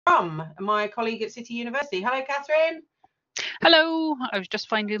Drum, my colleague at City University. Hello, Catherine. Hello, I was just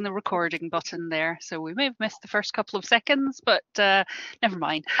finding the recording button there, so we may have missed the first couple of seconds, but never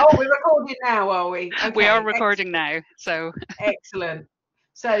mind. Oh, we're recording now, are we? Okay. We are recording now, so. Excellent.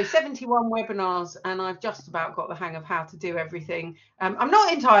 So 71 webinars, and I've just about got the hang of how to do everything. I'm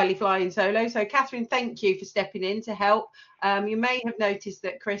not entirely flying solo, so Catherine, thank you for stepping in to help. You may have noticed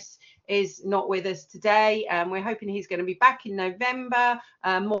that Chris is not with us today. We're hoping he's going to be back in November.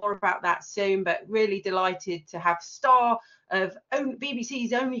 More about that soon, but really delighted to have star of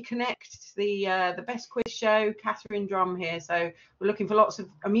BBC's Only Connect, the best quiz show, Catherine Drum here. So we're looking for lots of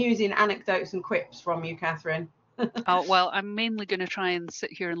amusing anecdotes and quips from you, Catherine. Oh, well, I'm mainly going to try and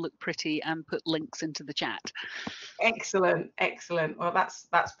sit here and look pretty and put links into the chat. Excellent, excellent. Well, that's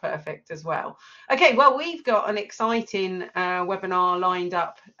perfect as well. Okay, well, we've got an exciting webinar lined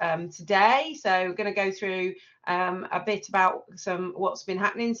up today. So we're going to go through a bit about what's been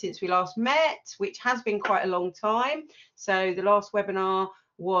happening since we last met, which has been quite a long time. So the last webinar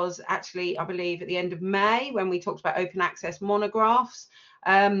was actually, I believe, at the end of May when we talked about open access monographs.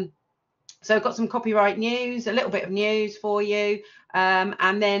 So I've got some copyright news, a little bit of news for you.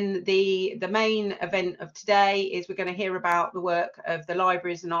 And then the main event of today is we're going to hear about the work of the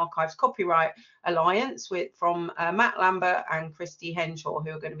Libraries and Archives Copyright Alliance from Matt Lambert and Christy Henshaw,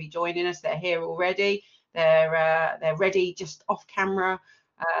 who are going to be joining us. They're here already. They're ready just off camera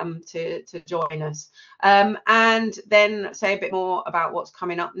to join us, and then say a bit more about what's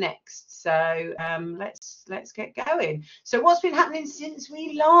coming up next. So let's get going. So what's been happening since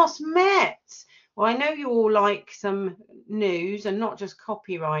we last met? Well, I know you all like some news and not just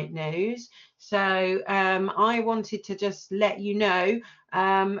copyright news. So I wanted to just let you know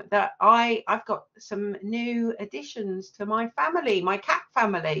that I've got some new additions to my family, my cat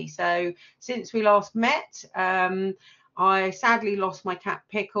family. So since we last met, I sadly lost my cat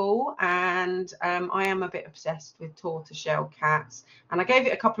Pickle, and I am a bit obsessed with tortoiseshell cats. And I gave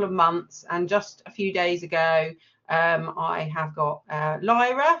it a couple of months, and just a few days ago, I have got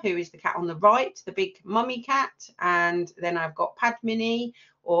Lyra, who is the cat on the right, the big mummy cat, and then I've got Padmini,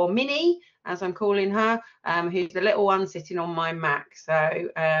 or Minnie, as I'm calling her, who's the little one sitting on my Mac. So,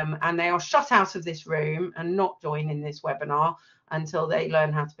 and they are shut out of this room and not joining this webinar until they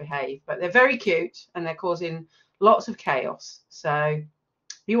learn how to behave. But they're very cute, and they're causing lots of chaos. So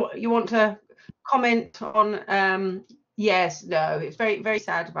you want to comment on yes, no, it's very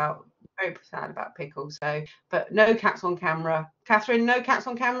sad about Pickle. So, but no cats on camera. Catherine, no cats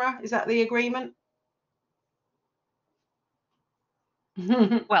on camera, is that the agreement?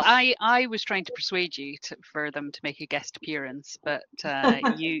 Well, I was trying to persuade you for them to make a guest appearance, but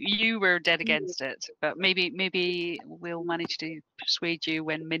you were dead against it. But maybe we'll manage to persuade you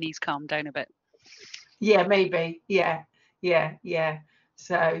when Minnie's calmed down a bit. Yeah, maybe. Yeah.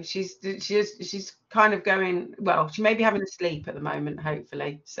 So she's kind of going, well, she may be having a sleep at the moment,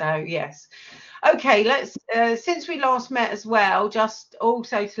 hopefully. So yes. Okay, let's since we last met as well, just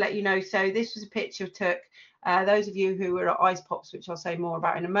also to let you know, so this was a picture took. Those of you who were at Ice Pops, which I'll say more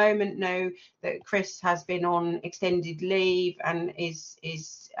about in a moment, know that Chris has been on extended leave and is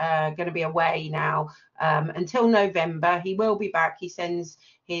going to be away now until November. He will be back. He sends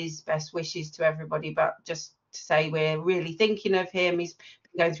his best wishes to everybody, but just to say we're really thinking of him. He's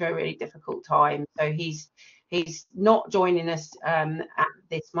been going through a really difficult time, so he's not joining us at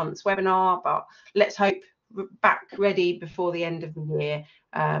this month's webinar, but let's hope we're back ready before the end of the year.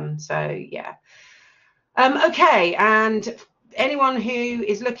 So yeah. Okay, and anyone who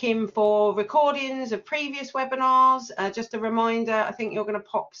is looking for recordings of previous webinars, just a reminder, I think you're going to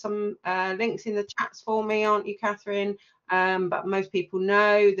pop some links in the chats for me, aren't you, Catherine? But most people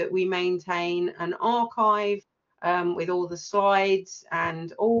know that we maintain an archive with all the slides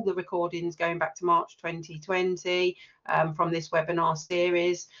and all the recordings going back to March 2020 from this webinar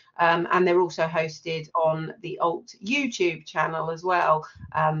series, and they're also hosted on the Alt YouTube channel as well,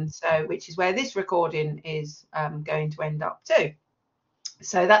 so which is where this recording is going to end up too.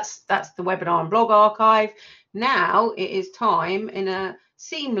 So that's the webinar and blog archive. Now it is time, in a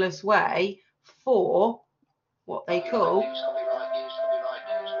seamless way, for what they call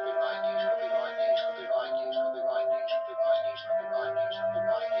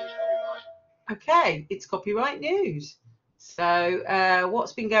okay, it's copyright news. So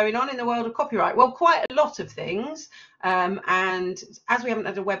what's been going on in the world of copyright? Well, quite a lot of things. And as we haven't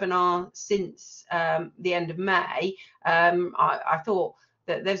had a webinar since the end of May, I thought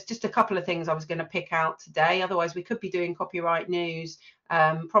that there's just a couple of things I was going to pick out today. Otherwise, we could be doing copyright news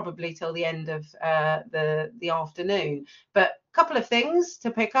probably till the end of the afternoon. But a couple of things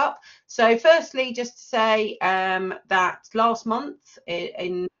to pick up. So firstly, just to say that last month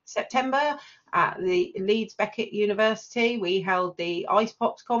in September at the Leeds Beckett University. We held the Ice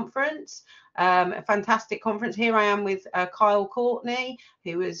Pops conference, a fantastic conference. Here I am with Kyle Courtney,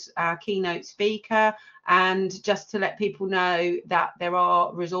 who was our keynote speaker. And just to let people know that there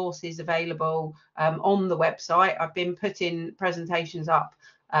are resources available on the website. I've been putting presentations up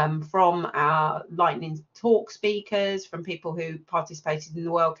from our lightning talk speakers, from people who participated in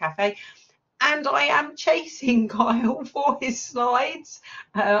the World Cafe. And I am chasing Kyle for his slides.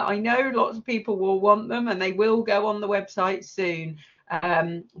 I know lots of people will want them, and they will go on the website soon.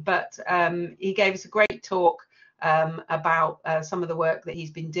 But he gave us a great talk about some of the work that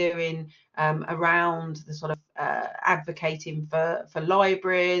he's been doing around the sort of advocating for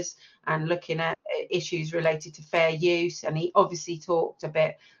libraries and looking at issues related to fair use. And he obviously talked a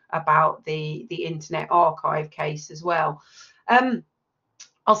bit about the Internet Archive case as well.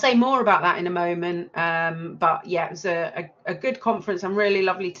 I'll say more about that in a moment, but yeah, it was a good conference and really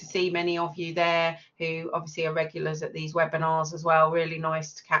lovely to see many of you there who obviously are regulars at these webinars as well. Really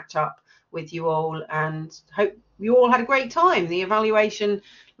nice to catch up with you all, and hope you all had a great time. The evaluation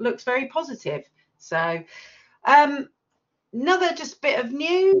looks very positive. So another just bit of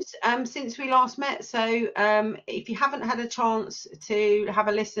news since we last met. So if you haven't had a chance to have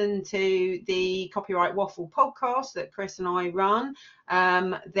a listen to the Copyright Waffle podcast that Chris and I run,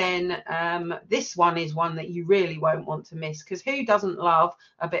 then this one is one that you really won't want to miss, because who doesn't love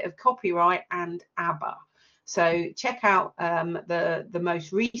a bit of copyright and ABBA? So check out the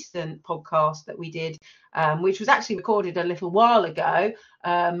most recent podcast that we did, which was actually recorded a little while ago,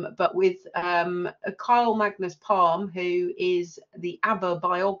 but with Kyle Magnus Palm, who is the ABBA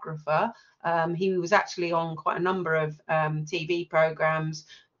biographer. He was actually on quite a number of TV programmes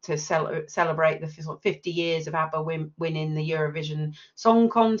to celebrate the 50 years of ABBA winning the Eurovision Song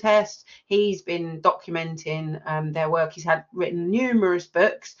Contest. He's been documenting their work. He's written numerous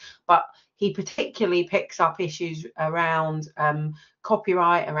books, but he particularly picks up issues around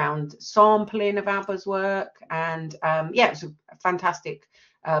copyright, around sampling of ABBA's work. And yeah, it's a fantastic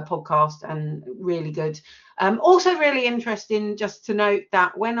podcast and really good. Also really interesting just to note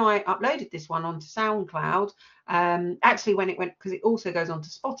that when I uploaded this one onto SoundCloud, actually when it went, because it also goes onto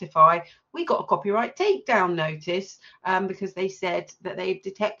Spotify, we got a copyright takedown notice because they said that they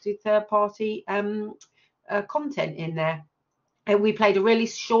detected third-party content in there. And we played a really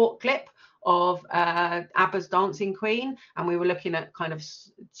short clip of ABBA's Dancing Queen, and we were looking at kind of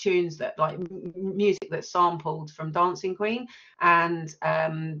tunes that, like music that's sampled from Dancing Queen, and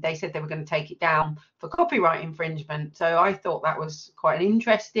they said they were going to take it down for copyright infringement. So I thought that was quite an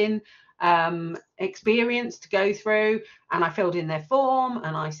interesting experience to go through, and I filled in their form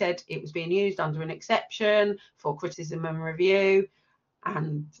and I said it was being used under an exception for criticism and review,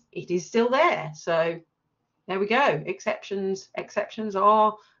 and it is still there. So there we go. Exceptions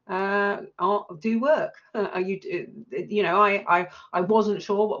are do work. You know, I wasn't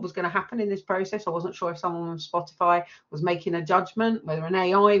sure what was going to happen in this process. I wasn't sure if someone on Spotify was making a judgment, whether an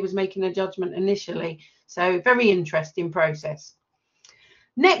AI was making a judgment initially. So very interesting process.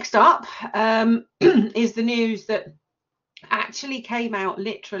 Next up is the news that actually came out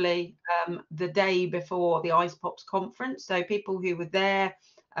literally the day before the Ice Pops conference. So people who were there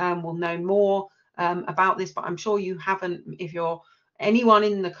will know more about this, but I'm sure you haven't, if you're anyone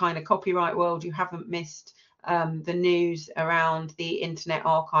in the kind of copyright world, you haven't missed the news around the Internet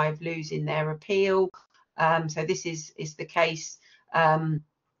Archive losing their appeal. So this is the case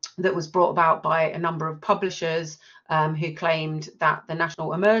that was brought about by a number of publishers who claimed that the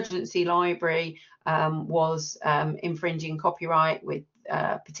National Emergency Library was infringing copyright with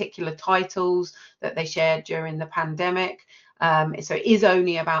particular titles that they shared during the pandemic. So it is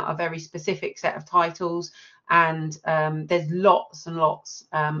only about a very specific set of titles, and there's lots and lots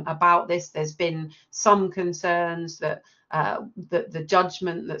about this. There's been some concerns that the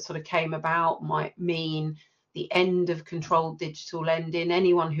judgment that sort of came about might mean the end of controlled digital lending.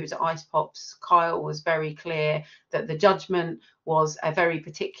 Anyone who's at Ice Pops, Kyle was very clear that the judgment was a very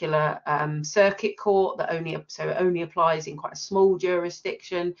particular circuit court that only applies in quite a small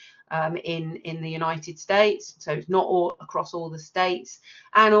jurisdiction in the United States. So it's not all across all the states.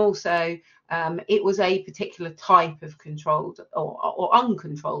 And also it was a particular type of controlled or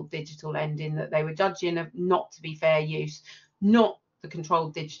uncontrolled digital lending that they were judging of not to be fair use, not the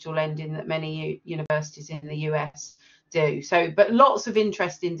controlled digital lending that many universities in the US do. So, but lots of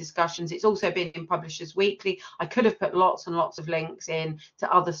interesting discussions. It's also been in Publishers Weekly. I could have put lots and lots of links in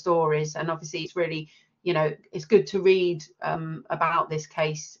to other stories, and obviously it's really, you know, it's good to read about this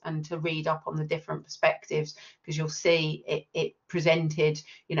case and to read up on the different perspectives, because you'll see it presented,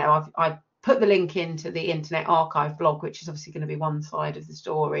 you know, I've put the link into the Internet Archive blog, which is obviously going to be one side of the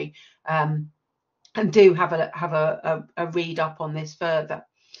story, and do have a read up on this further.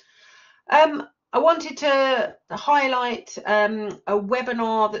 I wanted to highlight a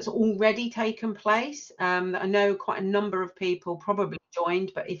webinar that's already taken place that I know quite a number of people probably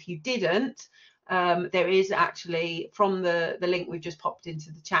joined, but if you didn't, there is actually, from the link we've just popped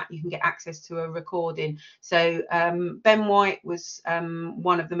into the chat, you can get access to a recording. So Ben White was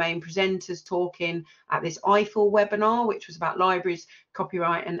one of the main presenters talking at this IFL webinar, which was about libraries,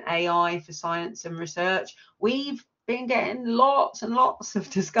 copyright and AI for science and research. We've been getting lots and lots of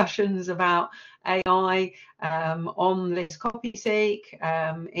discussions about AI on this CopySeek.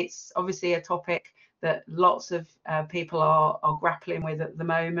 It's obviously a topic that lots of people are grappling with at the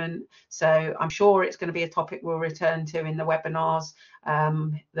moment. So I'm sure it's going to be a topic we'll return to in the webinars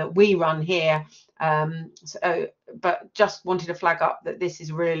that we run here. But just wanted to flag up that this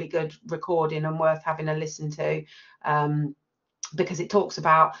is a really good recording and worth having a listen to. Because it talks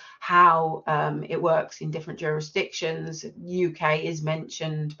about how it works in different jurisdictions. UK is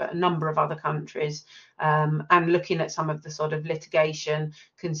mentioned, but a number of other countries, and looking at some of the sort of litigation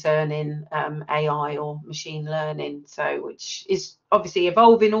concerning AI or machine learning, so which is obviously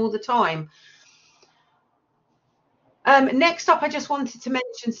evolving all the time. Next up, I just wanted to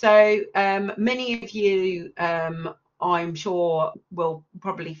mention, so many of you I'm sure will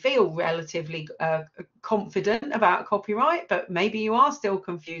probably feel relatively confident about copyright, but maybe you are still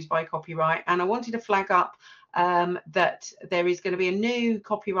confused by copyright. And I wanted to flag up that there is going to be a new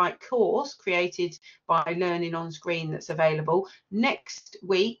copyright course created by Learning on Screen that's available. Next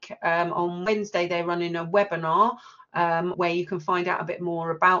week, on Wednesday, they're running a webinar where you can find out a bit more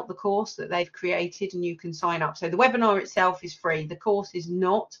about the course that they've created, and you can sign up. So the webinar itself is free, the course is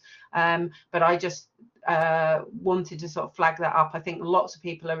not, but I just wanted to sort of flag that up. I think lots of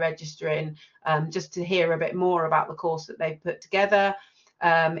people are registering just to hear a bit more about the course that they've put together.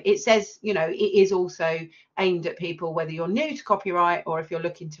 It says, you know, it is also aimed at people whether you're new to copyright or if you're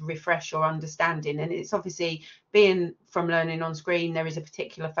looking to refresh your understanding. And it's obviously, being from Learning on Screen, there is a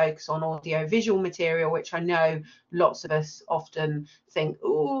particular focus on audio visual material, which I know lots of us often think,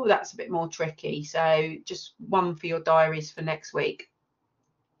 oh, that's a bit more tricky. So just one for your diaries for next week.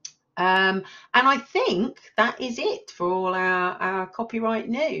 And I think that is it for all our copyright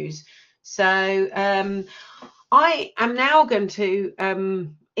news. So I am now going to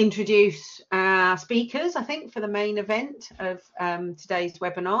introduce our speakers, I think, for the main event of today's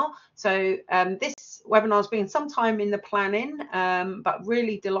webinar. So this webinar has been some time in the planning, but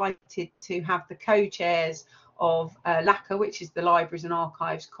really delighted to have the co-chairs of LACA, which is the Libraries and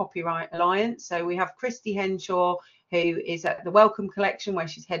Archives Copyright Alliance. So we have Christy Henshaw, who is at the Wellcome Collection, where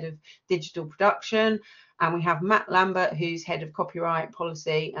she's head of digital production. And we have Matt Lambert, who's head of copyright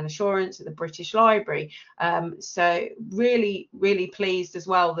policy and assurance at the British Library. So really, really pleased as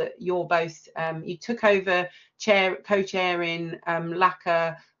well that you're both, you took over co-chairing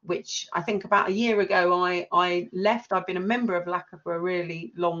LACA, which I think about a year ago I left. I've been a member of LACA for a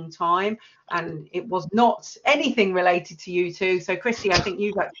really long time, and it was not anything related to you two. So Christy, I think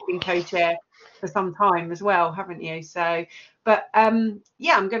you've actually been co-chair for some time as well, haven't you? So, but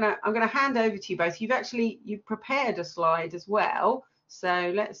yeah, I'm gonna hand over to you both. You've prepared a slide as well,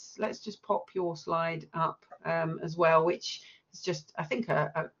 so let's just pop your slide up as well, which is just, I think,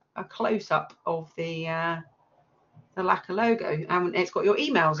 a close-up of the LACA logo, and it's got your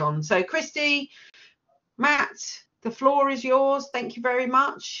emails on. So Christy, Matt, the floor is yours. Thank you very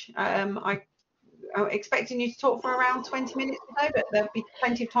much. I'm expecting you to talk for around 20 minutes or so, but there'll be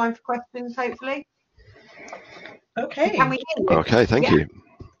plenty of time for questions, hopefully. Okay. Can we hear you? Okay, thank you.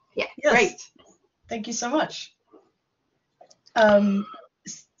 Yeah, Yes. great. Thank you so much.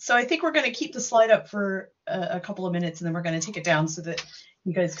 So I think we're going to keep the slide up for a couple of minutes, and then we're going to take it down so that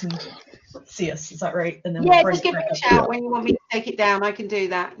you guys can see us. Is that right? And then Yeah, we'll just give me a shout when you want me to take it down. I can do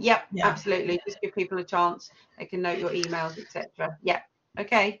that. Yep, Yeah. Absolutely. Just give people a chance. They can note your emails, etc. Yeah.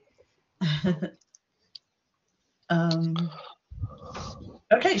 Okay.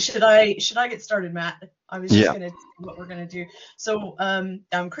 Okay, should I get started, Matt? I was just going to see what we're going to do. So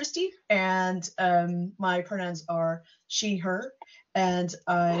I'm Christy, and my pronouns are she, her, and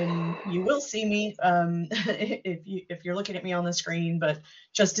you will see me if you're looking at me on the screen, but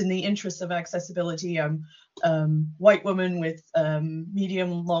just in the interest of accessibility, I'm white woman with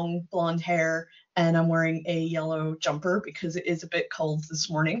medium long blonde hair, and I'm wearing a yellow jumper because it is a bit cold this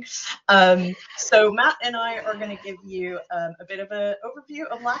morning. So Matt and I are going to give you a bit of an overview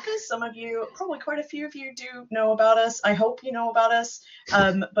of LACA. Some of you, probably quite a few of you, do know about us. I hope you know about us.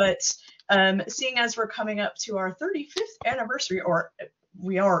 But seeing as we're coming up to our 35th anniversary, or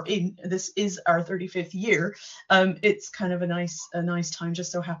this is our 35th year, it's kind of a nice time.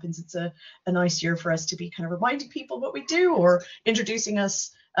 Just so happens it's a nice year for us to be kind of reminding people what we do, or introducing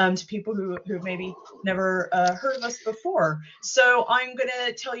us to people who maybe never heard of us before. So I'm going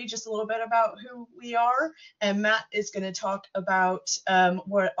to tell you just a little bit about who we are, and Matt is going to talk about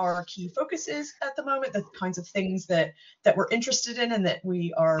what our key focus is at the moment, the kinds of things that we're interested in and that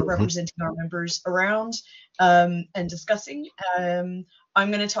we are representing our members around and discussing. I'm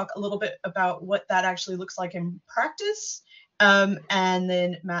going to talk a little bit about what that actually looks like in practice. And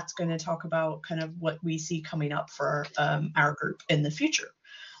then Matt's going to talk about kind of what we see coming up for our group in the future.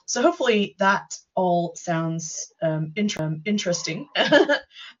 So hopefully that all sounds interesting.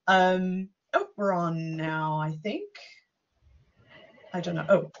 Oh, we're on now, I think. I don't know.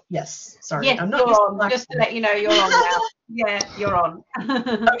 Oh, yes. Sorry. Yes, I'm not you're on. Just to let you know, you're on now. Yeah, you're on.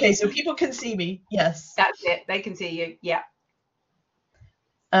 Okay, so people can see me. Yes. That's it. They can see you. Yeah.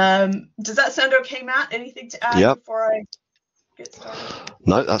 Does that sound okay, Matt? Anything to add before I get started?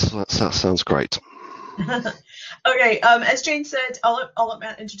 No, that sounds great. Okay, as Jane said, I'll let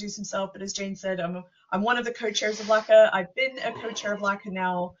Matt introduce himself, but as Jane said, I'm one of the co-chairs of LACA. I've been a co-chair of LACA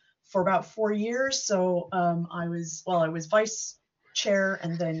now for about 4 years. So I was vice chair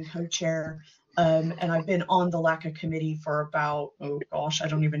and then co-chair, and I've been on the LACA committee for about, oh gosh, I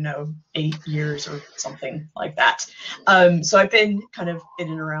don't even know, 8 years or something like that. So I've been kind of in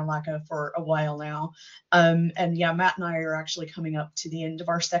and around LACA for a while now. And yeah, Matt and I are actually coming up to the end of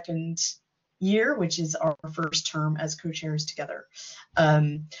our second year, which is our first term as co-chairs together.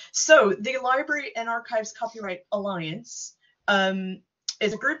 So the Library and Archives Copyright Alliance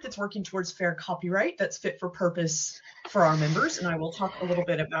is a group that's working towards fair copyright that's fit for purpose for our members, and I will talk a little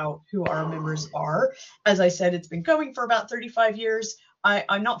bit about who our members are. As I said, it's been going for about 35 years.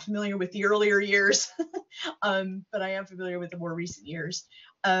 I'm not familiar with the earlier years, but I am familiar with the more recent years.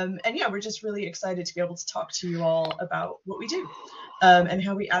 And yeah, we're just really excited to be able to talk to you all about what we do and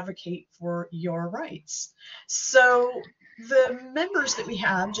how we advocate for your rights. So the members that we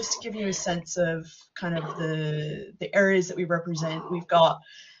have, just to give you a sense of kind of the areas that we represent, we've got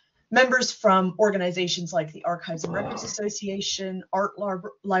members from organizations like the Archives and Records Association, Art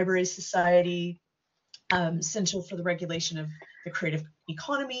Library Society, Center for the Regulation of the Creative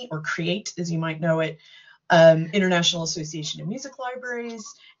Economy, or CREATE as you might know it, International Association of Music Libraries,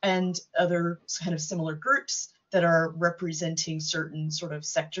 and other kind of similar groups that are representing certain sort of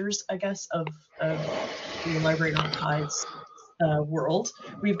sectors, I guess, of the library and archives world.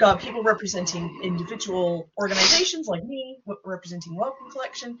 We've got people representing individual organizations like me, representing Welcome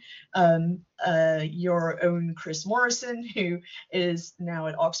Collection, your own Chris Morrison, who is now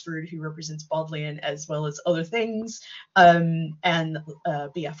at Oxford, who represents Bodleian as well as other things, and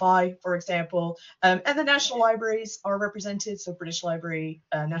BFI, for example. And the national libraries are represented, so British Library,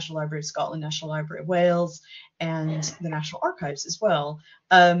 National Library of Scotland, National Library of Wales, and the National Archives as well.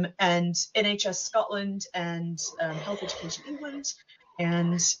 And NHS Scotland and Health Education England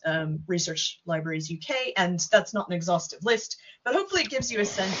and Research Libraries UK, and that's not an exhaustive list, but hopefully it gives you a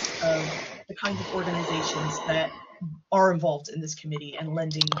sense of the kinds of organizations that are involved in this committee and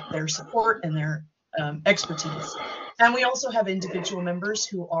lending their support and their expertise. And we also have individual members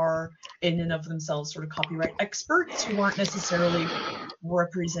who are in and of themselves sort of copyright experts who aren't necessarily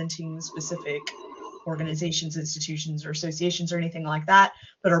representing specific organizations, institutions, or associations or anything like that,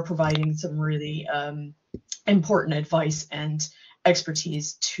 but are providing some really important advice and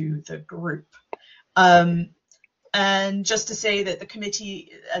expertise to the group. And just to say that the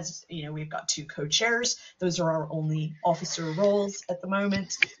committee, as you know, we've got 2 co-chairs. Those are our only officer roles at the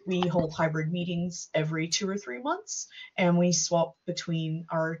moment. We hold hybrid meetings every 2 or 3 months, and we swap between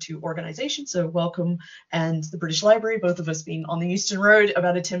our 2 organizations, so Welcome and the British Library, both of us being on the Euston Road,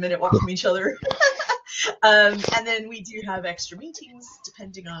 about a 10-minute walk from each other. And then we do have extra meetings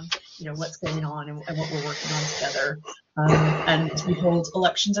depending on, you know, what's going on and what we're working on together. And we hold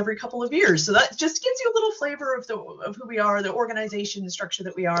elections every couple of years, so that just gives you a little flavor of who we are, the organization, the structure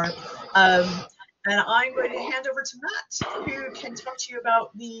that we are. And I'm going to hand over to Matt, who can talk to you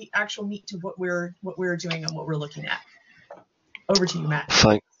about the actual meat of what we're doing and what we're looking at. Over to you, Matt.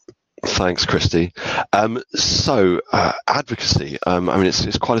 Thanks, Christy. So advocacy, I mean,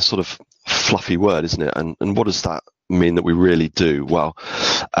 it's quite a sort of fluffy word, isn't it? And what does that mean that we really do? Well,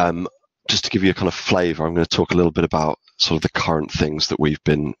 just to give you a kind of flavour, I'm going to talk a little bit about sort of the current things that we've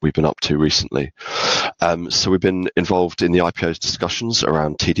been up to recently. So we've been involved in the IPO's discussions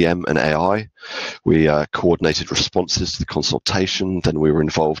around TDM and AI. We coordinated responses to the consultation. Then we were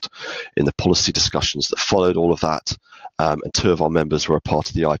involved in the policy discussions that followed all of that. And 2 of our members were a part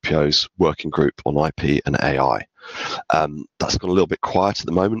of the IPO's working group on IP and AI. That's gone a little bit quiet at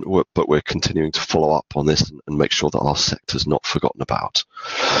the moment, but we're continuing to follow up on this and make sure that our sector's not forgotten about.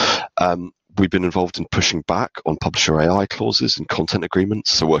 We've been involved in pushing back on publisher AI clauses in content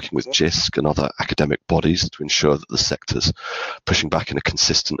agreements, so working with JISC and other academic bodies to ensure that the sector's pushing back in a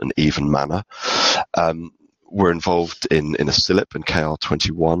consistent and even manner. We're involved in a CILIP and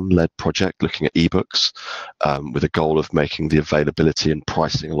KR21-led project looking at ebooks with a goal of making the availability and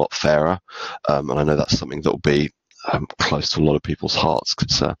pricing a lot fairer. And I know that's something that will be close to a lot of people's hearts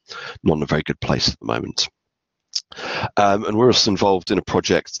because it's not in a very good place at the moment. And we're also involved in a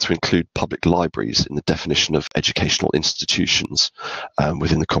project to include public libraries in the definition of educational institutions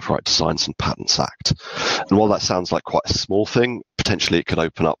within the Copyright Designs and Patents Act. And while that sounds like quite a small thing, potentially it could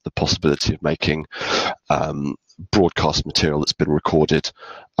open up the possibility of making broadcast material that's been recorded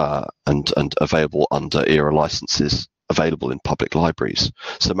and available under ERA licenses available in public libraries.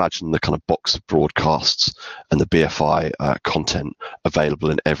 So imagine the kind of box of broadcasts and the BFI content available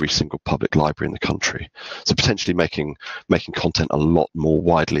in every single public library in the country. So potentially making content a lot more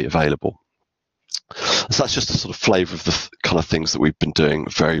widely available. So that's just a sort of flavour of the kind of things that we've been doing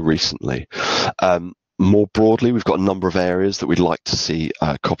very recently. More broadly, we've got a number of areas that we'd like to see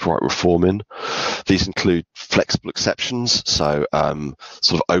copyright reform in. These include flexible exceptions, so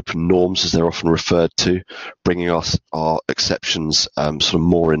sort of open norms as they're often referred to, bringing our exceptions sort of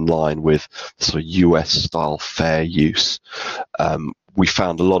more in line with sort of US-style fair use. We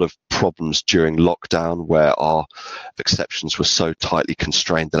found a lot of problems during lockdown where our exceptions were so tightly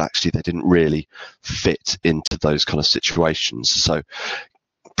constrained that actually they didn't really fit into those kind of situations. So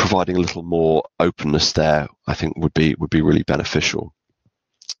providing a little more openness there, I think, would be really beneficial.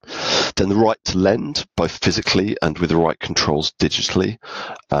 Then the right to lend, both physically and with the right controls digitally.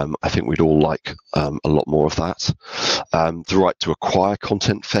 I think we'd all like a lot more of that. The right to acquire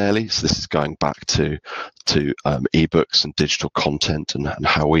content fairly. So this is going back to ebooks and digital content and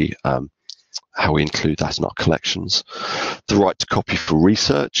how we include that in our collections. The right to copy for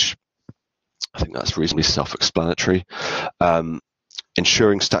research. I think that's reasonably self-explanatory.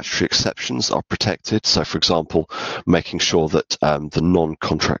 Ensuring statutory exceptions are protected. So, for example, making sure that the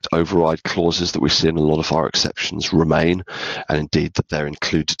non-contract override clauses that we see in a lot of our exceptions remain, and indeed that they're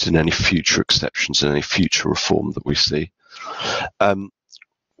included in any future exceptions and any future reform that we see.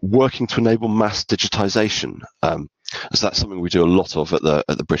 Working to enable mass digitisation. So that's something we do a lot of at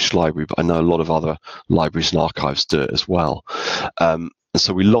the British Library, but I know a lot of other libraries and archives do it as well. And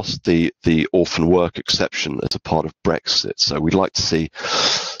so we lost the orphan work exception as a part of Brexit. So we'd like to see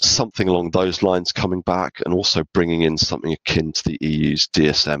something along those lines coming back, and also bringing in something akin to the EU's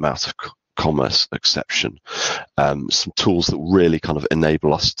DSM out of commerce exception. Some tools that really kind of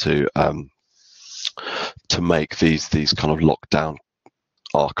enable us to make these kind of lockdown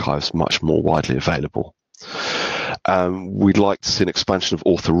archives much more widely available. We'd like to see an expansion of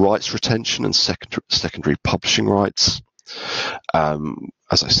author rights retention and secondary publishing rights.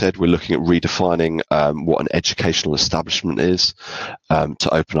 As I said, we're looking at redefining what an educational establishment is to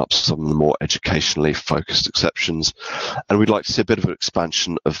open up some of the more educationally focused exceptions. And we'd like to see a bit of an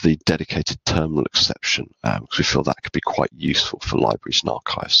expansion of the dedicated terminal exception because we feel that could be quite useful for libraries and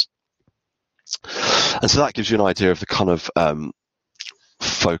archives. And so that gives you an idea of the kind of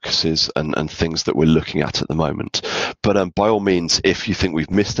focuses and things that we're looking at the moment. But by all means, if you think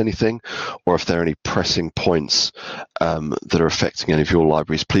we've missed anything, or if there are any pressing points that are affecting any of your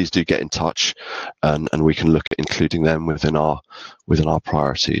libraries, please do get in touch, and we can look at including them within our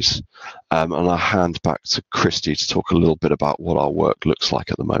priorities. And I'll hand back to Christy to talk a little bit about what our work looks like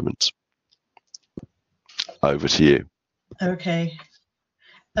at the moment. Over to you. Okay.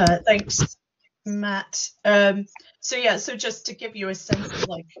 Thanks, Matt. So just to give you a sense of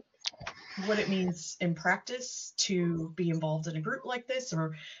like what it means in practice to be involved in a group like this,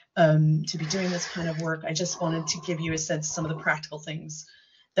 or to be doing this kind of work, I just wanted to give you a sense of some of the practical things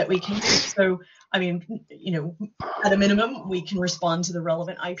that we can do. So, I mean, you know, at a minimum, we can respond to the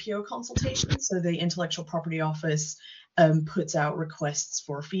relevant IPO consultation. So the Intellectual Property Office puts out requests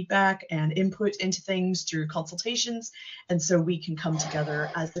for feedback and input into things through consultations. And so we can come together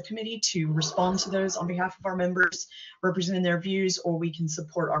as the committee to respond to those on behalf of our members, representing their views, or we can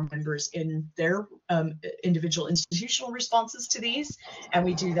support our members in their individual institutional responses to these. And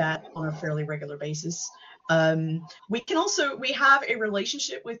we do that on a fairly regular basis. We have a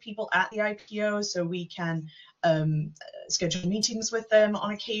relationship with people at the IPO, so we can schedule meetings with them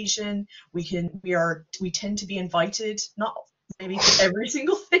on occasion. We tend to be invited, not maybe to every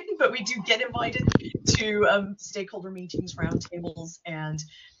single thing, but we do get invited to stakeholder meetings, roundtables, and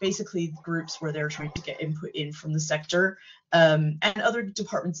basically groups where they're trying to get input in from the sector, and other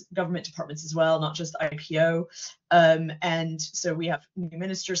departments, government departments as well, not just IPO. And so we have new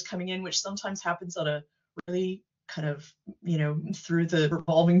ministers coming in, which sometimes happens on a really kind of, through the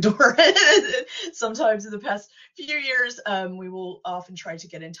revolving door. Sometimes in the past few years, we will often try to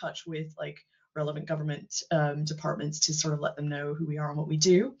get in touch with relevant government departments to sort of let them know who we are and what we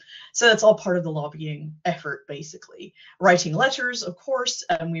do. So that's all part of the lobbying effort, basically. Writing letters, of course,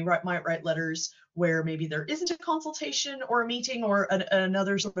 we might write letters where maybe there isn't a consultation or a meeting or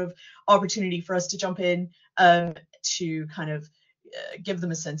another sort of opportunity for us to jump in to kind of give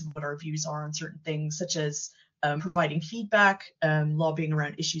them a sense of what our views are on certain things, such as providing feedback, lobbying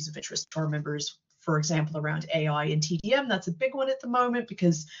around issues of interest to our members. For example, around AI and TDM, that's a big one at the moment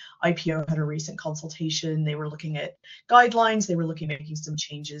because IPO had a recent consultation. They were looking at guidelines, they were looking at making some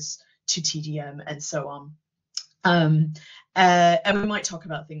changes to TDM and so on. And we might talk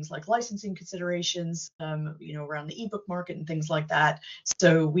about things like licensing considerations, around the ebook market and things like that.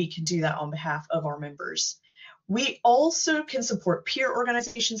 So we can do that on behalf of our members. We also can support peer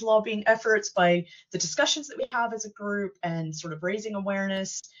organizations' lobbying efforts by the discussions that we have as a group and sort of raising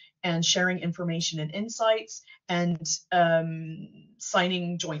awareness and sharing information and insights, and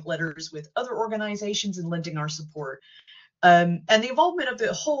signing joint letters with other organizations and lending our support. And the involvement of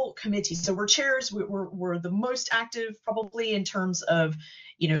the whole committee. So we're chairs, we're the most active probably in terms of,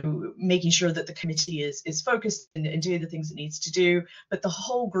 making sure that the committee is focused and doing the things it needs to do. But the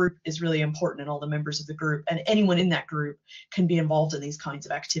whole group is really important, and all the members of the group and anyone in that group can be involved in these kinds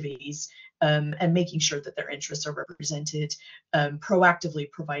of activities, and making sure that their interests are represented, proactively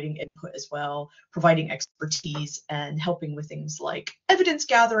providing input as well, providing expertise and helping with things like evidence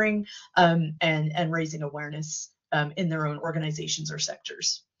gathering, and raising awareness in their own organizations or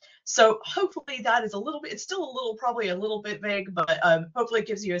sectors. So hopefully that is a little bit, it's still probably a little bit vague, but hopefully it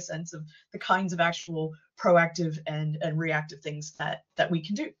gives you a sense of the kinds of actual proactive and reactive things that we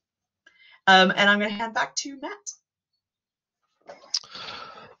can do. And I'm going to hand back to Matt.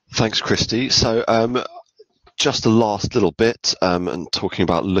 Thanks, Christy. So just the last little bit, and talking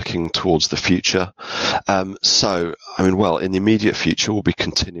about looking towards the future. So, in the immediate future, we'll be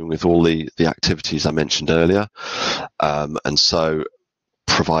continuing with all the activities I mentioned earlier. And so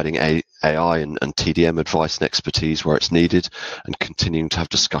providing AI and TDM advice and expertise where it's needed, and continuing to have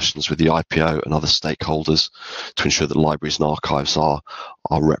discussions with the IPO and other stakeholders to ensure that libraries and archives are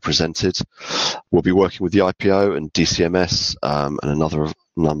represented. We'll be working with the IPO and DCMS and another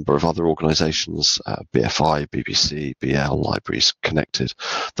number of other organisations, BFI, BBC, BL, Libraries Connected,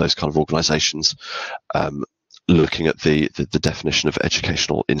 those kind of organisations, looking at the definition of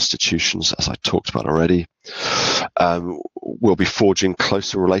educational institutions, as I talked about already. We'll be forging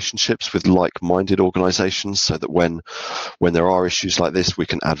closer relationships with like-minded organisations so that when there are issues like this, we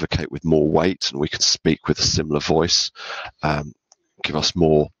can advocate with more weight and we can speak with a similar voice, give us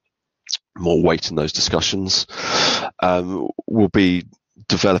more weight in those discussions. We'll be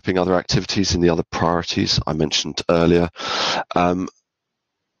developing other activities in the other priorities I mentioned earlier.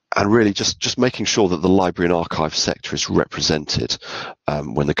 And really just making sure that the library and archive sector is represented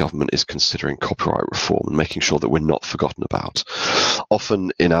when the government is considering copyright reform, and making sure that we're not forgotten about.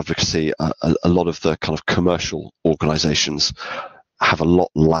 Often in advocacy, a lot of the kind of commercial organisations have a lot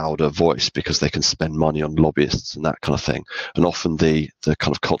louder voice because they can spend money on lobbyists and that kind of thing. And often the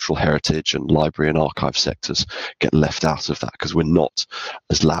kind of cultural heritage and library and archive sectors get left out of that because we're not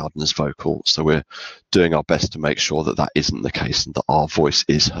as loud and as vocal. So we're doing our best to make sure that that isn't the case, and that our voice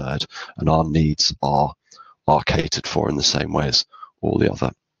is heard and our needs are catered for in the same way as all the other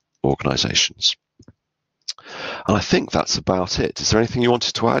organisations. And I think that's about it. Is there anything you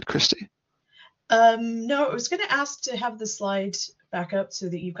wanted to add, Christy? No, I was going to ask to have the slide back up so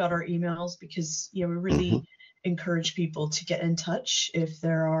that you've got our emails, because we really encourage people to get in touch if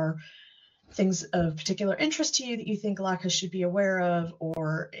there are things of particular interest to you that you think LACA should be aware of,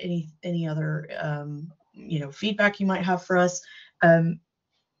 or any other feedback you might have for us. That's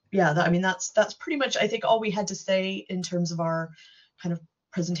pretty much, I think, all we had to say in terms of our kind of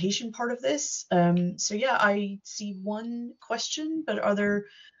presentation part of this. So yeah, I see one question, but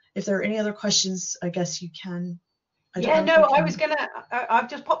if there are any other questions, I guess you can. I've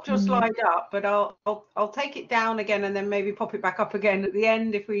just popped your slide up, but I'll take it down again and then maybe pop it back up again at the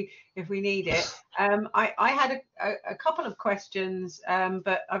end if we need it. I had a couple of questions,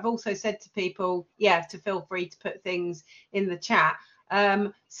 but I've also said to people, to feel free to put things in the chat.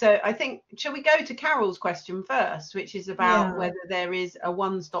 So I think, shall we go to Carol's question first, which is about whether there is a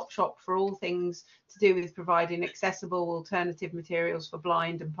one-stop shop for all things to do with providing accessible alternative materials for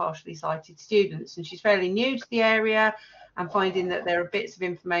blind and partially sighted students. And she's fairly new to the area and finding that there are bits of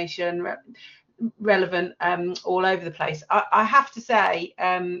information relevant all over the place. I have to say,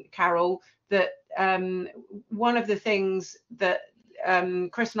 Carol, that one of the things that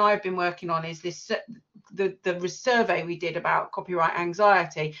Chris and I have been working on is this the survey we did about copyright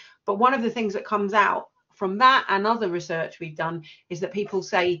anxiety. But one of the things that comes out from that and other research we've done is that people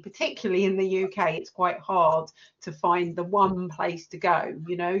say, particularly in the UK, it's quite hard to find the one place to go,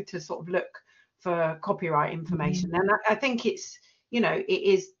 you know, to sort of look for copyright information. And I think it's, you know, it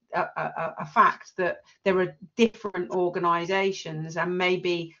is a fact that there are different organisations, and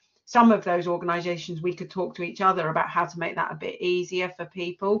maybe some of those organisations we could talk to each other about how to make that a bit easier for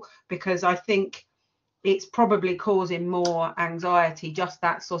people, because I think it's probably causing more anxiety, just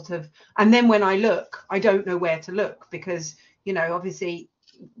that sort of. And then when I look, I don't know where to look, because, you know, obviously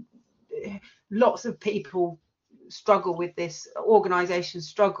lots of people struggle with this, organisations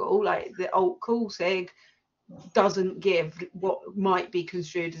struggle, like the Alt Cool SIG doesn't give what might be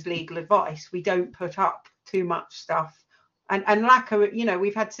construed as legal advice. We don't put up too much stuff. And LACA, you know,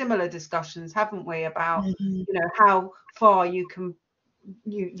 we've had similar discussions, haven't we, about, you know, how far you can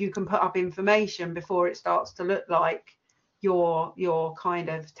put up information before it starts to look like you're kind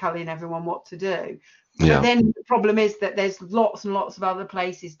of telling everyone what to do. Yeah. But then the problem is that there's lots and lots of other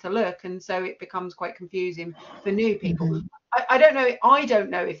places to look, and so it becomes quite confusing for new people. I don't know. I don't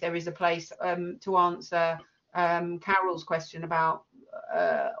know if there is a place to answer Carol's question about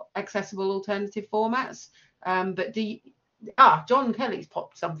accessible alternative formats. But do you, John Kelly's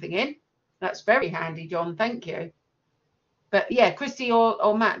popped something in. That's very handy, John. Thank you. But yeah, Christy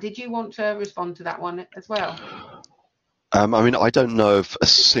or Matt, did you want to respond to that one as well? I mean, I don't know of a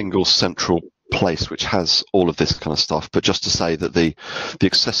single central place which has all of this kind of stuff, but just to say that the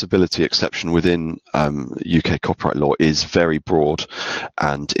accessibility exception within UK copyright law is very broad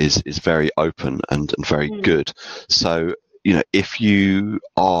and is very open and very good. So, you know, if you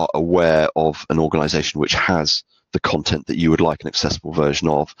are aware of an organisation which has the content that you would like an accessible version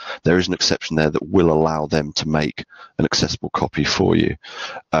of, there is an exception there that will allow them to make an accessible copy for you.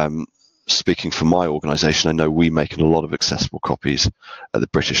 Speaking for my organisation, I know we make a lot of accessible copies at the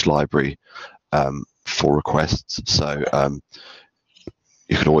British Library for requests, so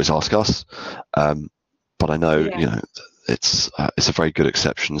you can always ask us. But I know, you know, it's a very good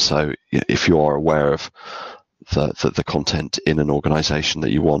exception. So if you are aware of the content in an organisation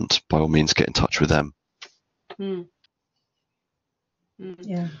that you want, by all means, get in touch with them.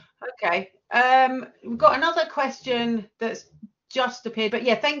 Yeah. Okay. We've got another question that's just appeared, but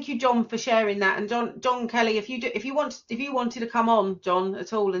yeah, thank you, John, for sharing that. And John Kelly, if you wanted to come on, John,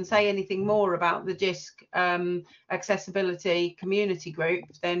 at all and say anything more about the JISC accessibility community group,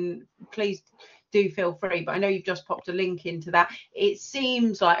 then please do feel free. But I know you've just popped a link into that. It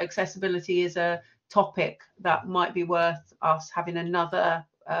seems like accessibility is a topic that might be worth us having another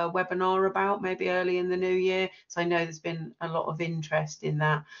webinar about, maybe early in the new year. So I know there's been a lot of interest in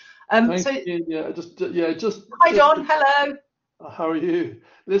that. Thank you. Just hi, John. Hello. How are you?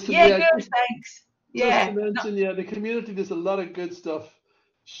 Listen, good, thanks. Just to mention, the community, there's a lot of good stuff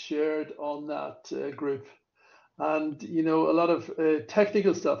shared on that group, and you know, a lot of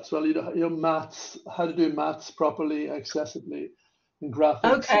technical stuff as well. You know, maths, how to do maths properly, accessibly, and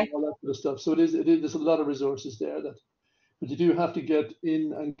graphics, and all that sort of stuff. So it is. There's a lot of resources there but you do have to get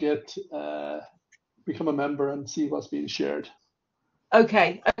in and become a member and see what's being shared.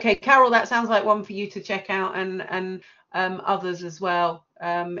 Okay, Carol, that sounds like one for you to check out, and others as well,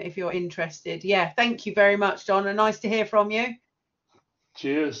 if you're interested. Yeah, thank you very much, John, and nice to hear from you.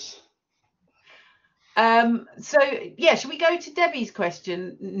 Cheers. So yeah, should we go to Debbie's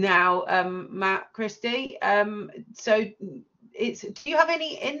question now, Matt, Christy? So do you have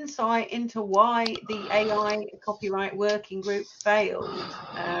any insight into why the AI copyright working group failed?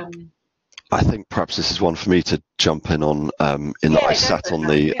 I think perhaps this is one for me to jump in on, in that I sat on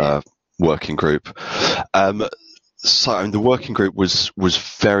the working group. So the working group was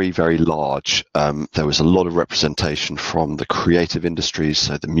very, very large. There was a lot of representation from the creative industries,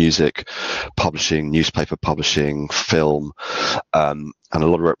 so the music, publishing, newspaper publishing, film, and a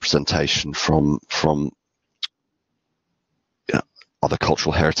lot of representation from other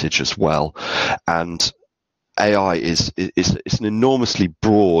cultural heritage as well. And AI is an enormously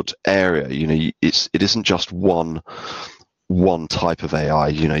broad area. You know, it isn't just one type of AI.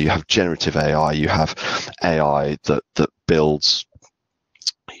 You know, you have generative AI, you have AI that builds,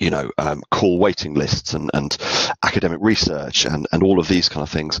 call waiting lists and academic research and all of these kind of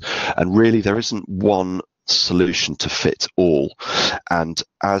things. And really, there isn't one solution to fit all. And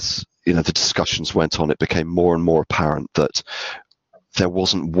as the discussions went on, it became more and more apparent that there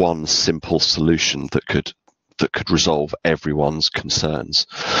wasn't one simple solution that could resolve everyone's concerns.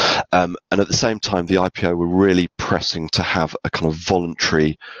 And at the same time, the IPO were really pressing to have a kind of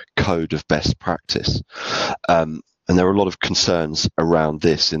voluntary code of best practice. And there are a lot of concerns around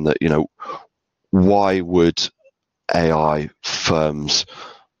this, in that, why would AI firms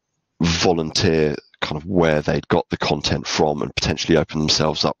volunteer kind of where they'd got the content from and potentially open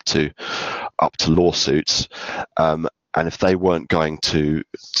themselves up to lawsuits? And if they weren't going to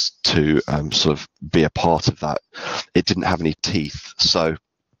sort of be a part of that, it didn't have any teeth. So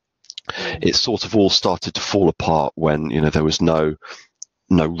it sort of all started to fall apart when there was no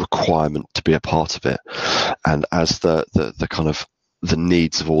requirement to be a part of it. And as the kind of the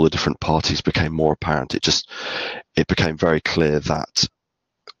needs of all the different parties became more apparent, it became very clear that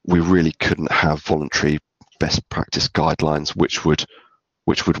we really couldn't have voluntary best practice guidelines which would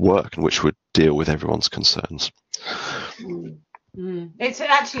work and which would deal with everyone's concerns.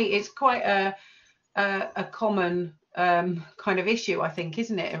 It's quite a common kind of issue, I think,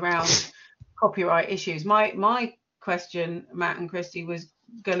 isn't it, around copyright issues. My question, Matt and Christy, was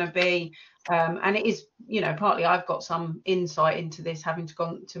going to be, and it is, partly I've got some insight into this, having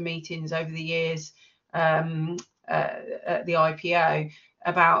gone to meetings over the years at the IPO,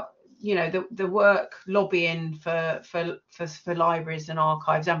 about the work lobbying for libraries and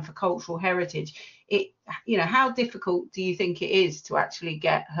archives and for cultural heritage. How difficult do you think it is to actually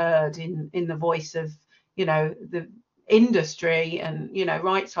get heard in the voice of the industry and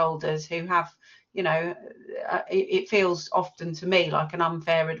rights holders who have it feels often to me like an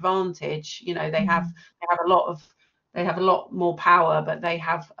unfair advantage. They have a lot more power, but they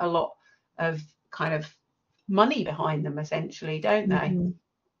have a lot of kind of money behind them, essentially, don't they?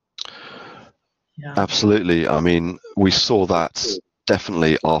 Yeah. Absolutely. I mean, we saw that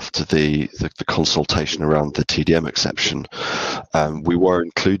definitely after the consultation around the TDM exception. We were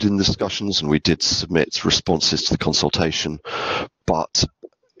included in discussions and we did submit responses to the consultation, but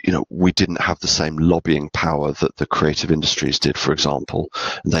we didn't have the same lobbying power that the creative industries did, for example.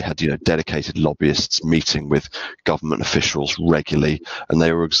 And they had dedicated lobbyists meeting with government officials regularly, and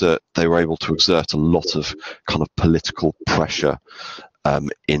they were able to exert a lot of kind of political pressure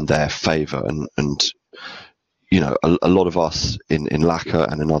in their favour. And a lot of us in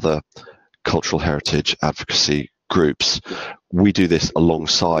LACA and in other cultural heritage advocacy groups, we do this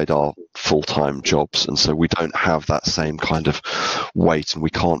alongside our full-time jobs, and so we don't have that same kind of weight, and we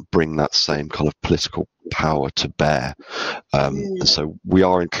can't bring that same kind of political power to bear. And so we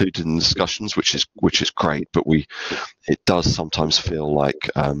are included in discussions, which is great, but it does sometimes feel like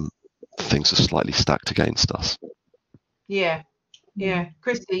things are slightly stacked against us. Yeah.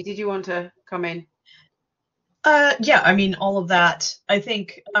 Christy, did you want to come in? Yeah, I mean, all of that. I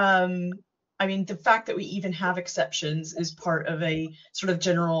think, the fact that we even have exceptions is part of a sort of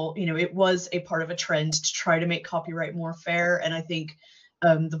general, it was a part of a trend to try to make copyright more fair. And I think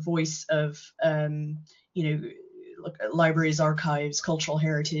the voice of, libraries, archives, cultural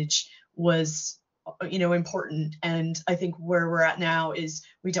heritage was, important. And I think where we're at now is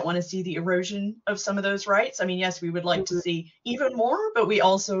we don't want to see the erosion of some of those rights. I mean, yes, we would like to see even more, but we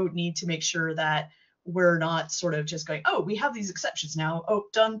also need to make sure that we're not sort of just going, oh, we have these exceptions now. Oh,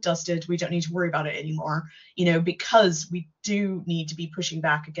 done, dusted. We don't need to worry about it anymore, because we do need to be pushing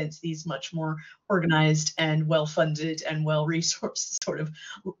back against these much more organized and well-funded and well-resourced sort of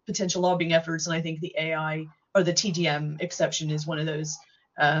potential lobbying efforts. And I think the AI or the TDM exception is one of those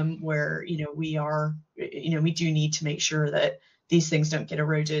where, we do need to make sure that these things don't get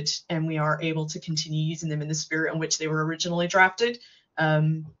eroded and we are able to continue using them in the spirit in which they were originally drafted.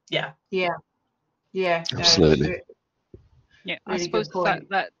 Yeah, absolutely. Yeah, really, I suppose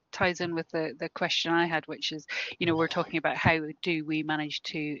that ties in with the question I had, which is, we're talking about how do we manage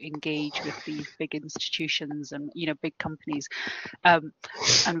to engage with these big institutions and, big companies. And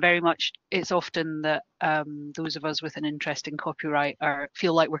very much it's often that those of us with an interest in copyright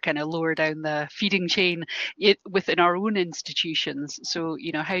feel like we're kind of lower down the feeding chain within our own institutions. So,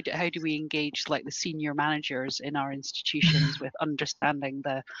 how do we engage like the senior managers in our institutions with understanding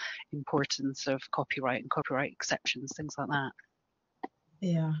the importance of copyright and copyright exceptions, things like that?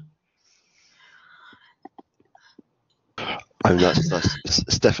 Yeah. I mean,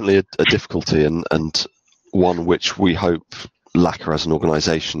 that's definitely a difficulty, and one which we hope LACA as an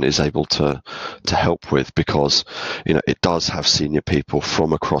organisation is able to help with, because it does have senior people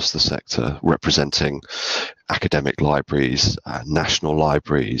from across the sector representing academic libraries, national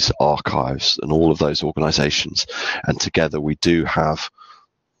libraries, archives, and all of those organisations, and together we do have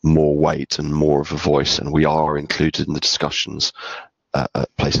more weight and more of a voice, and we are included in the discussions at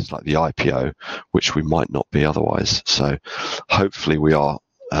places like the IPO, which we might not be otherwise. So hopefully we are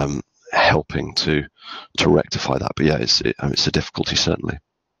helping to rectify that. But yeah, it's a difficulty, certainly.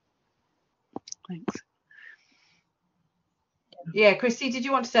 Thanks. Yeah, Christy, did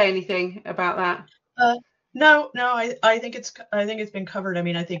you want to say anything about that? No, I think it's been covered. I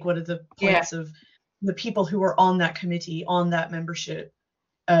mean, I think one of the points of the people who are on that committee, on that membership,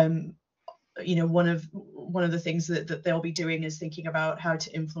 one of the things that they'll be doing is thinking about how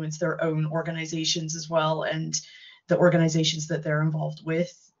to influence their own organizations as well, and the organizations that they're involved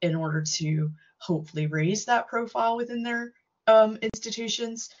with, in order to hopefully raise that profile within their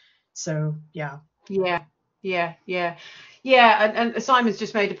institutions. So yeah. And Simon's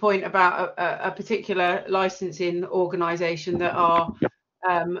just made a point about a particular licensing organisation that are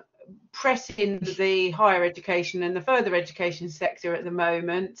pressing the higher education and the further education sector at the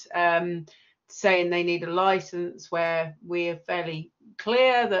moment, saying they need a license, where we're fairly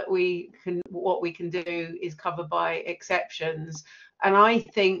clear that what we can do is covered by exceptions. And I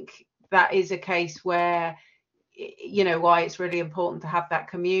think that is a case where, why it's really important to have that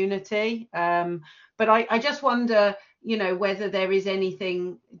community. But I just wonder, whether there is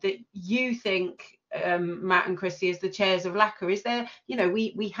anything that you think, Matt and Christy, as the chairs of LACA, is there,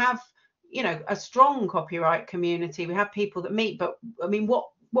 we have, a strong copyright community. We have people that meet, but I mean,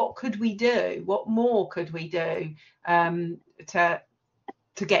 what could we do? What more could we do to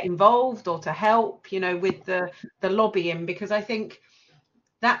get involved or to help, with the lobbying? Because I think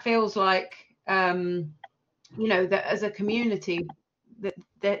that feels like, that as a community, that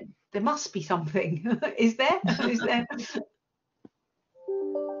there must be something. Is there?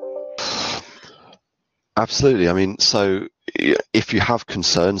 Absolutely. I mean, so if you have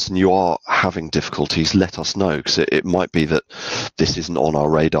concerns and you are having difficulties, let us know, because it might be that this isn't on our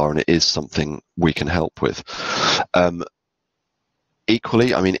radar and it is something we can help with.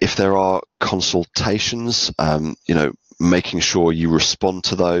 Equally, I mean, if there are consultations, making sure you respond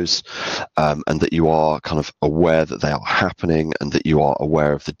to those, and that you are kind of aware that they are happening, and that you are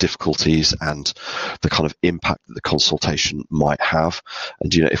aware of the difficulties and the kind of impact that the consultation might have.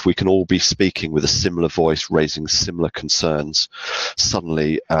 And if we can all be speaking with a similar voice, raising similar concerns,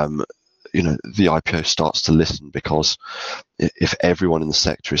 suddenly the IPO starts to listen, because if everyone in the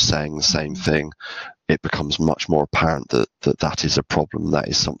sector is saying the same thing, it becomes much more apparent that is a problem, that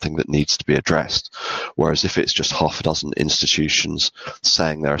is something that needs to be addressed. Whereas if it's just half a dozen institutions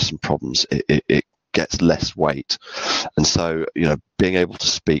saying there are some problems, it gets less weight. And so, being able to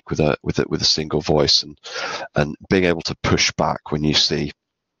speak with a single voice, and being able to push back when you see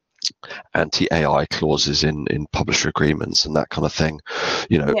anti-AI clauses in publisher agreements and that kind of thing,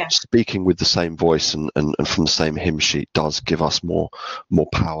 speaking with the same voice and from the same hymn sheet does give us more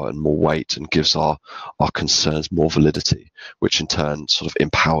power and more weight, and gives our concerns more validity, which in turn sort of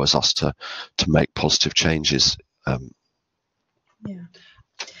empowers us to make positive changes. And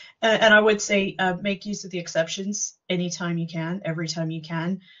I would say make use of the exceptions anytime you can, every time you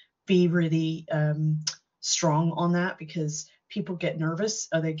can. Be really strong on that, because people get nervous,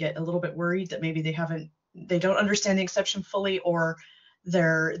 or they get a little bit worried that maybe they don't understand the exception fully, or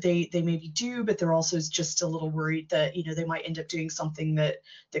they maybe do, but they're also just a little worried that they might end up doing something that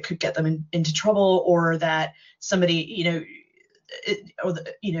could get them into trouble, or that somebody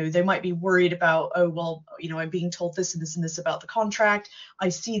they might be worried about, oh well, I'm being told this and this and this about the contract, I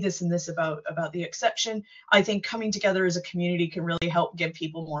see this and this about the exception. I think coming together as a community can really help give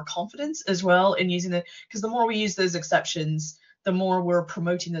people more confidence as well in using it, because the more we use those exceptions, the more we're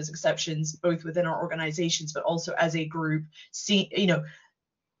promoting those exceptions, both within our organizations, but also as a group,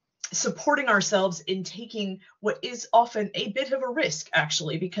 supporting ourselves in taking what is often a bit of a risk,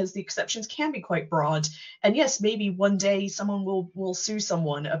 actually, because the exceptions can be quite broad. And yes, maybe one day someone will sue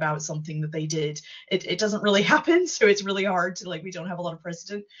someone about something that they did. It doesn't really happen, so it's really hard to, we don't have a lot of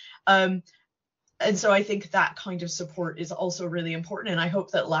precedent. And so I think that kind of support is also really important. And I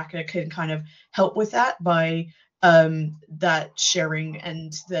hope that LACA can kind of help with that by that sharing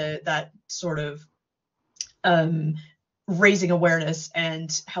and that sort of raising awareness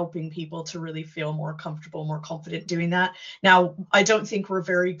and helping people to really feel more comfortable, more confident doing that. Now, I don't think we're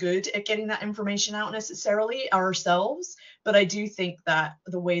very good at getting that information out necessarily ourselves, but I do think that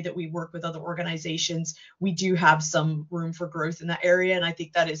the way that we work with other organizations, we do have some room for growth in that area. And I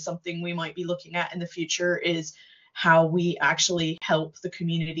think that is something we might be looking at in the future, is how we actually help the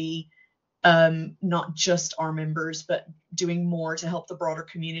community, not just our members, but doing more to help the broader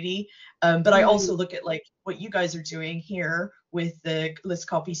community. But I also look at like what you guys are doing here with the Let's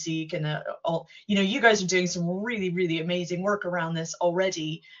Copy Seek and all, you know, you guys are doing some really, really amazing work around this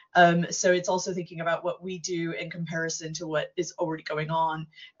already. So it's also thinking about what we do in comparison to what is already going on.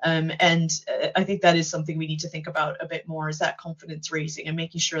 And I think that is something we need to think about a bit more, is that confidence raising and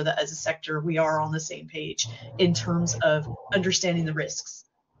making sure that as a sector, we are on the same page in terms of understanding the risks.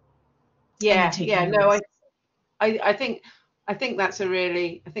 Yeah, no, I think that's a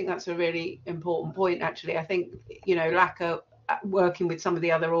really important point, actually. I think, you know, LACA, working with some of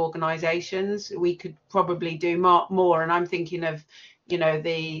the other organisations, we could probably do more. And I'm thinking of, you know,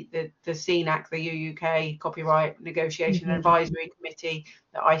 the CNAC, the UK Copyright Negotiation and Advisory Committee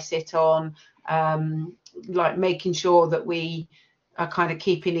that I sit on, like making sure that we are kind of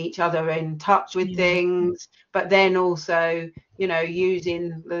keeping each other in touch with things, but then also, you know,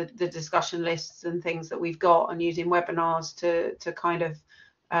 using the discussion lists and things that we've got, and using webinars to kind of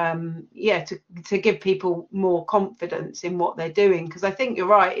to give people more confidence in what they're doing. Because I think you're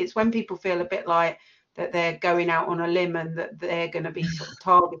right, it's when people feel a bit like that they're going out on a limb and that they're going to be sort of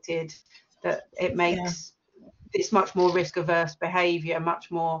targeted, that it makes this much more risk averse behavior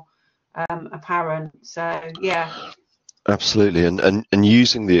much more apparent. So yeah, absolutely. And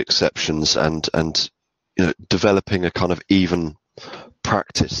using the exceptions and you know, developing a kind of even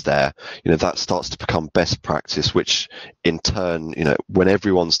practice there, you know, that starts to become best practice, which in turn, you know, when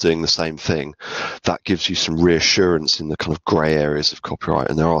everyone's doing the same thing, that gives you some reassurance in the kind of grey areas of copyright,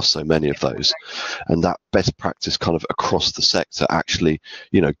 and there are so many of those. And that best practice kind of across the sector actually,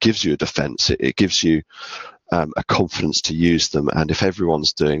 you know, gives you a defense. It gives you a confidence to use them, and if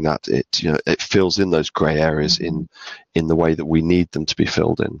everyone's doing that, it, you know, it fills in those grey areas in the way that we need them to be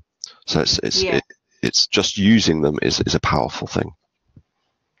filled in. So it's just using them is a powerful thing.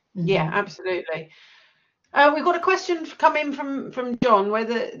 Yeah, absolutely. We've got a question come in from John,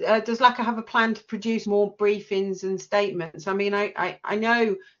 whether does LACA have a plan to produce more briefings and statements? I mean, I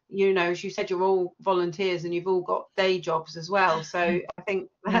know, you know, as you said, you're all volunteers and you've all got day jobs as well, so I think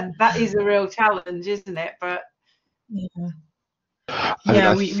that is a real challenge, isn't it? But we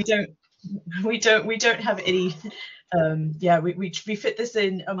don't have any. We fit this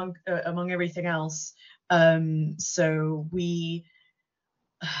in among everything else. So we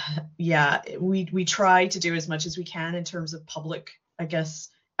try to do as much as we can in terms of public, I guess,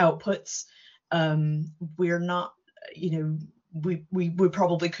 outputs. We're not, you know, we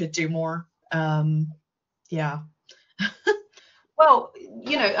probably could do more. Well,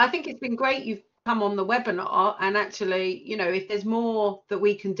 you know, I think it's been great you've come on the webinar, and actually, you know, if there's more that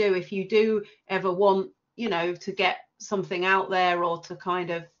we can do, if you do ever want, you know, to get something out there, or to kind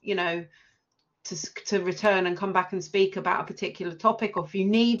of, you know, to return and come back and speak about a particular topic, or if you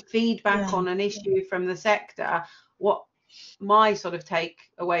need feedback on an issue from the sector, what my sort of take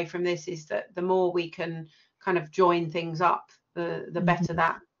away from this is that the more we can kind of join things up, the better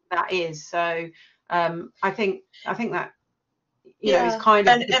that is. So I think that, you know, it's kind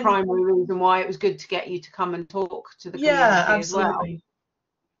of the primary reason why it was good to get you to come and talk to the community as well.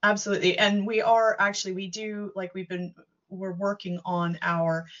 Absolutely. And we're working on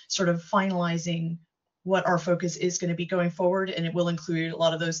our sort of finalizing what our focus is going to be going forward, and it will include a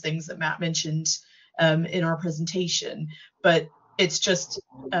lot of those things that Matt mentioned in our presentation. But it's just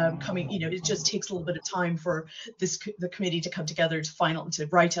coming, you know, it just takes a little bit of time for the committee to come together to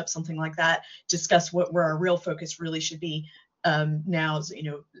write up something like that, discuss where our real focus really should be now, you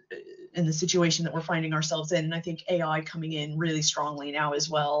know, in the situation that we're finding ourselves in. And I think AI coming in really strongly now as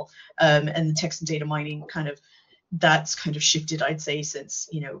well, and the text and data mining that's kind of shifted, I'd say, since,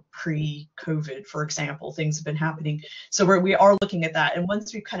 you know, pre-COVID, for example, things have been happening. So we are looking at that. And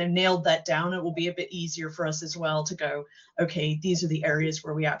once we've kind of nailed that down, it will be a bit easier for us as well to go, okay, these are the areas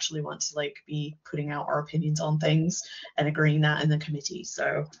where we actually want to like be putting out our opinions on things and agreeing that in the committee.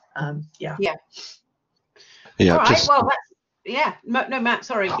 So yeah. All right, well, no, Matt,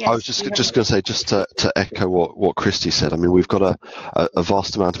 sorry. Yes, I was just going to say, just to echo what Christy said. I mean, we've got a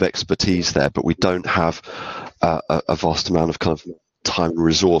vast amount of expertise there, but we don't have a vast amount of kind of time and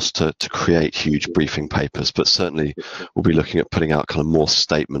resource to create huge briefing papers. But certainly, we'll be looking at putting out kind of more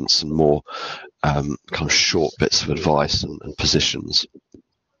statements and more kind of short bits of advice and positions.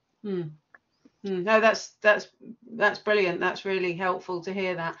 No, that's brilliant. That's really helpful to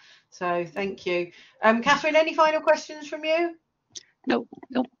hear that. So thank you. Catherine, any final questions from you? No.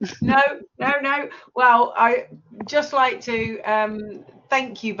 Well, I just like to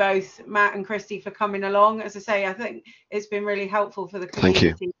thank you both, Matt and Christy, for coming along. As I say, I think it's been really helpful for the community.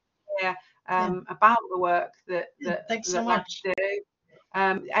 Thank you. Yeah, about the work that Thanks so LACA much. do.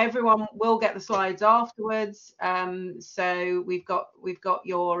 Everyone will get the slides afterwards, so we've got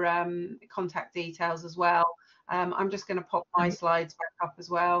your contact details as well. I'm just going to pop my slides back up as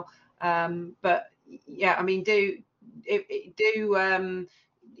well, but yeah, I mean, you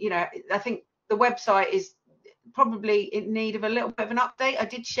know, I think the website is probably in need of a little bit of an update. I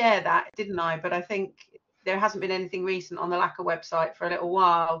did share that, didn't I? But I think there hasn't been anything recent on the LACA website for a little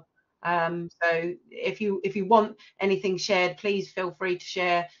while. So if you want anything shared, please feel free to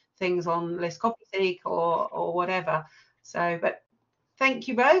share things on List CopySeek or whatever. So, but thank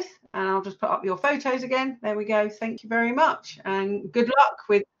you both, and I'll just put up your photos again. There we go. Thank you very much, and good luck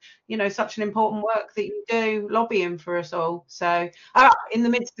with, you know, such an important work that you do, lobbying for us all. So, in the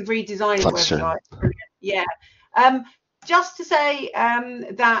midst of redesigning the website. Yeah. Just to say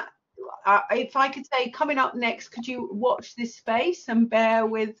that if I could say, coming up next, could you watch this space and bear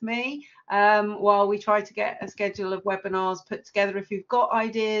with me while we try to get a schedule of webinars put together? If you've got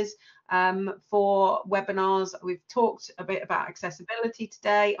ideas for webinars, we've talked a bit about accessibility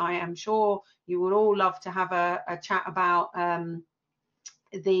today. I am sure you would all love to have a chat about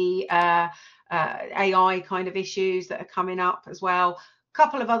the AI kind of issues that are coming up as well. A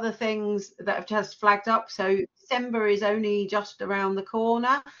couple of other things that have just flagged up. So December is only just around the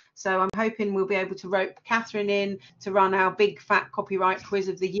corner, so I'm hoping we'll be able to rope Catherine in to run our big fat copyright quiz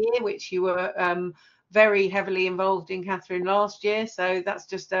of the year, which you were very heavily involved in, Catherine, last year. So that's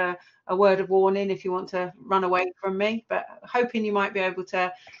just a word of warning if you want to run away from me, but hoping you might be able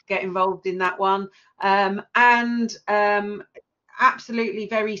to get involved in that one. Absolutely,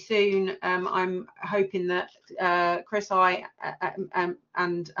 very soon, I'm hoping that Chris,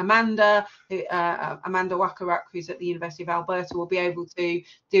 and Amanda Wakarak, who's at the University of Alberta, will be able to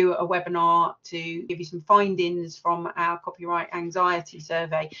do a webinar to give you some findings from our copyright anxiety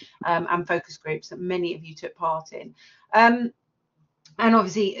survey and focus groups that many of you took part in. And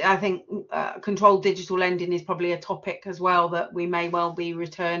obviously, I think controlled digital lending is probably a topic as well that we may well be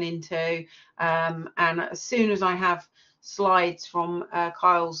returning to. And as soon as I have slides from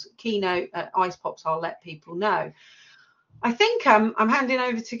Kyle's keynote at Ice Pops, I'll let people know. I think I'm handing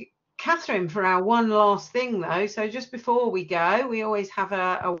over to Catherine for our one last thing, though. So just before we go, we always have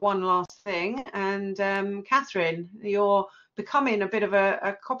a one last thing. And Catherine, you're becoming a bit of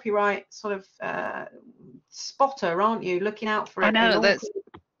a copyright sort of spotter, aren't you? Looking out for it. I know,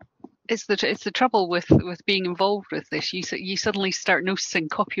 it's the trouble with being involved with this. You suddenly start noticing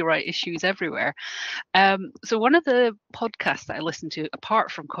copyright issues everywhere. So one of the podcasts that I listen to,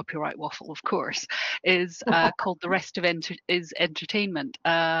 apart from Copyright Waffle, of course, is called The Rest of is Entertainment.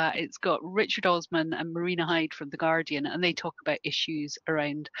 It's got Richard Osman and Marina Hyde from The Guardian, and they talk about issues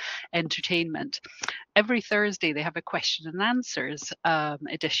around entertainment. Every Thursday they have a question and answers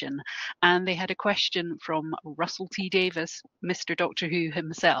edition, and they had a question from Russell T Davis, Mr. Doctor Who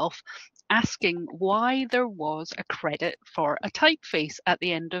himself, asking why there was a credit for a typeface at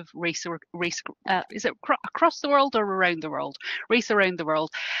the end of Race is it Across the World or Around the World? Race Around the World,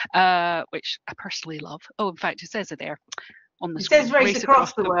 which I personally love. Oh, in fact, it says it there on the it screen. Says race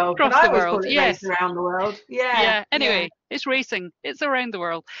across the world. Across the world, yes. Race around the world. Yeah. Anyway, it's racing. It's around the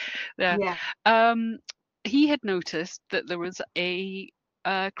world. Yeah. He had noticed that there was a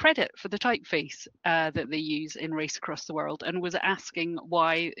credit for the typeface that they use in Race Across the World, and was asking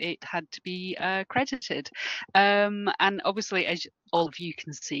why it had to be credited. And obviously, as all of you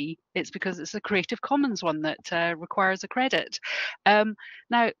can see, it's because it's a Creative Commons one that requires a credit.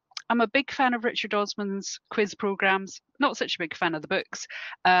 Now, I'm a big fan of Richard Osman's quiz programs, not such a big fan of the books,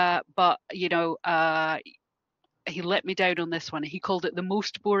 but you know, he let me down on this one. He called it the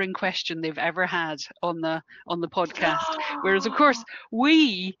most boring question they've ever had on the podcast. Whereas, of course,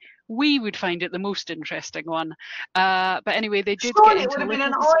 we would find it the most interesting one. But anyway, they did Surely get into it would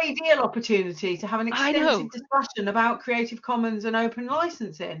have been an ideal opportunity to have an extensive discussion about Creative Commons and open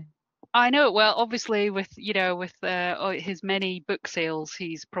licensing. I know. Well, obviously, with his many book sales,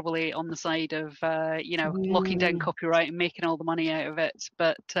 he's probably on the side of locking down copyright and making all the money out of it.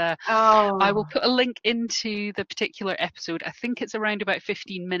 But I will put a link into the particular episode. I think it's around about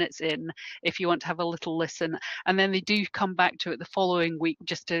 15 minutes in, if you want to have a little listen. And then they do come back to it the following week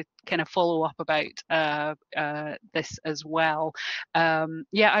just to kind of follow up about this as well.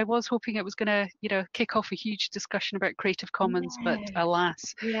 I was hoping it was going to kick off a huge discussion about Creative Commons, but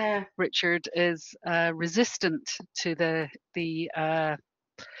alas, Richard is resistant to the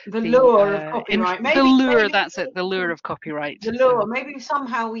The lure of copyright. The lure, that's it, the lure of copyright. The lure. Maybe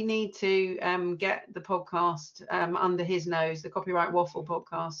somehow we need to get the podcast under his nose, the Copyright Waffle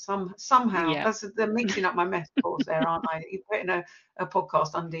podcast. Somehow. Yeah. They're mixing up my metaphors there, aren't I? You're putting a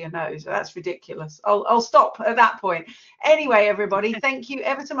podcast under your nose. That's ridiculous. I'll stop at that point. Anyway, everybody, thank you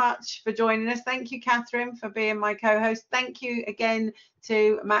ever so much for joining us. Thank you, Catherine, for being my co-host. Thank you again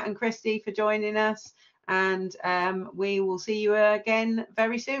to Matt and Christy for joining us. And we will see you again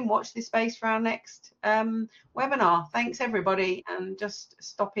very soon. Watch this space for our next webinar. Thanks, everybody. And just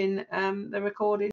stopping the recording.